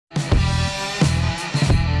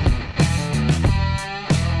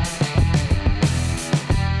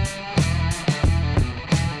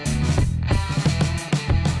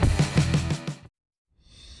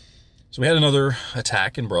So we had another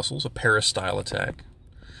attack in Brussels, a Paris-style attack.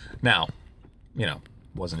 Now,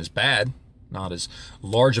 wasn't as bad, not as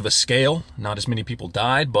large of a scale, not as many people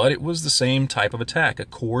died, but it was the same type of attack, a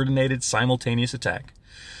coordinated, simultaneous attack.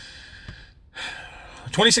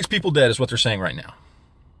 26 people dead is what they're saying right now.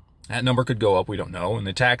 That number could go up, we don't know, and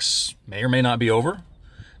the attacks may or may not be over.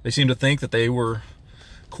 They seem to think that they were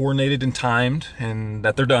coordinated and timed and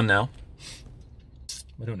that they're done now.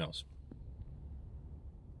 But who knows?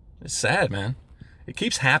 It's sad, man. It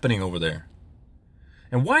keeps happening over there.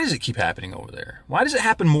 And why does it keep happening over there? Why does it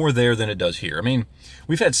happen more there than it does here? I mean,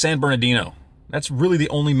 we've had San Bernardino. That's really the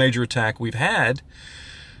only major attack we've had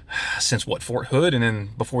since, Fort Hood? And then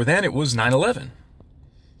before then, it was 9/11.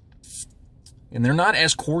 And they're not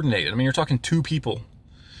as coordinated. I mean, you're talking 2 people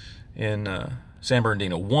in San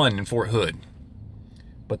Bernardino, 1 in Fort Hood.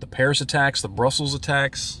 But the Paris attacks, the Brussels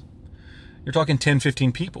attacks, you're talking 10,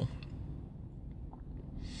 15 people.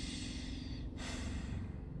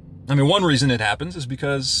 I mean, one reason it happens is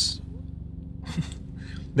because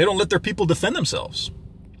they don't let their people defend themselves.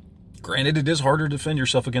 Granted, it is harder to defend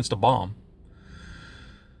yourself against a bomb.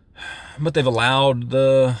 But they've allowed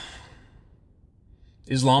the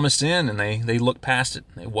Islamists in, and they look past it.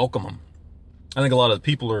 They welcome them. I think a lot of the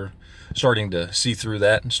people are starting to see through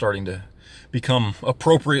that and starting to become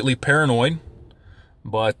appropriately paranoid.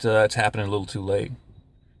 But it's happening a little too late.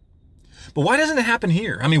 But why doesn't it happen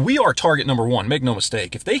here? I mean, we are target number 1, make no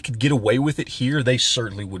mistake. If they could get away with it here, they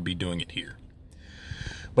certainly would be doing it here.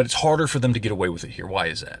 But it's harder for them to get away with it here. Why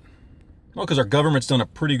is that? Well, because our government's done a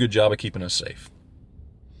pretty good job of keeping us safe.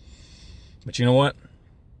 But you know what?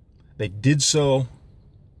 They did so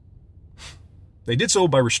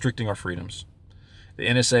by restricting our freedoms. The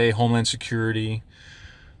NSA, Homeland Security,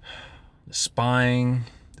 the spying,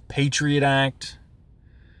 the Patriot Act,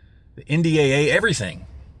 the NDAA, everything.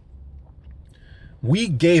 We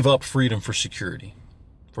gave up freedom for security,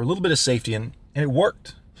 for a little bit of safety, and it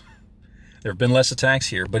worked. There have been less attacks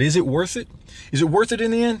here, but is it worth it? Is it worth it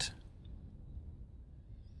in the end?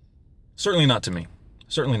 Certainly not to me.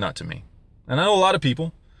 Certainly not to me. And I know a lot of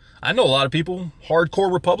people,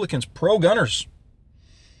 hardcore Republicans, pro-gunners,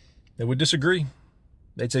 that would disagree.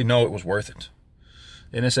 They'd say, no, it was worth it.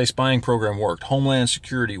 The NSA spying program worked. Homeland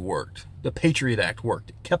Security worked. The Patriot Act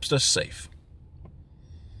worked. It kept us safe.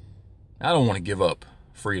 I don't want to give up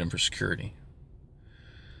freedom for security.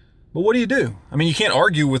 But what do? I mean, you can't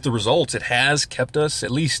argue with the results. It has kept us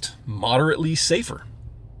at least moderately safer.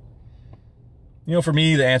 For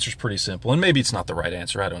me, the answer's pretty simple. And maybe it's not the right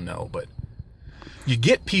answer. I don't know. But you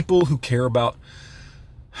get people who care about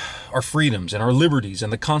our freedoms and our liberties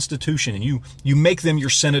and the Constitution, and you make them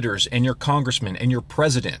your senators and your congressmen and your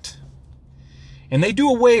president. And they do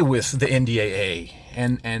away with the NDAA,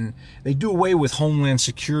 and they do away with Homeland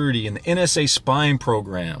Security and the NSA spying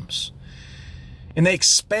programs. And they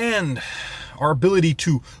expand our ability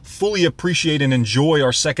to fully appreciate and enjoy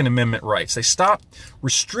our Second Amendment rights. They stop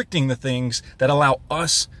restricting the things that allow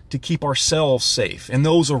us to keep ourselves safe and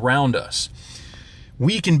those around us.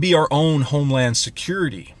 We can be our own Homeland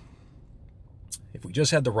Security if we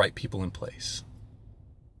just had the right people in place.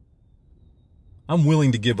 I'm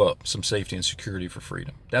willing to give up some safety and security for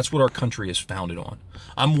freedom. That's what our country is founded on.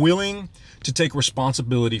 I'm willing to take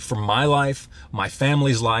responsibility for my life, my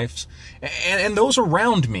family's lives, and those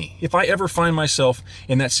around me. If I ever find myself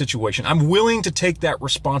in that situation, I'm willing to take that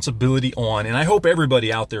responsibility on, and I hope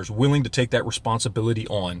everybody out there is willing to take that responsibility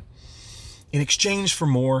on in exchange for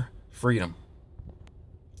more freedom.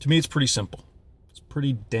 To me, it's pretty simple. It's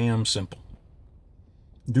pretty damn simple.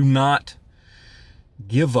 Do not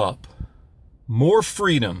give up more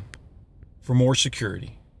freedom for more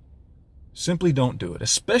security. Simply don't do it,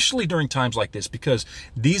 especially during times like this, because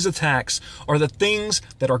these attacks are the things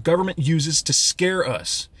that our government uses to scare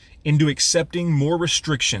us into accepting more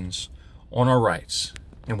restrictions on our rights.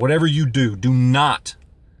 And whatever you do, do not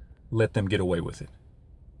let them get away with it.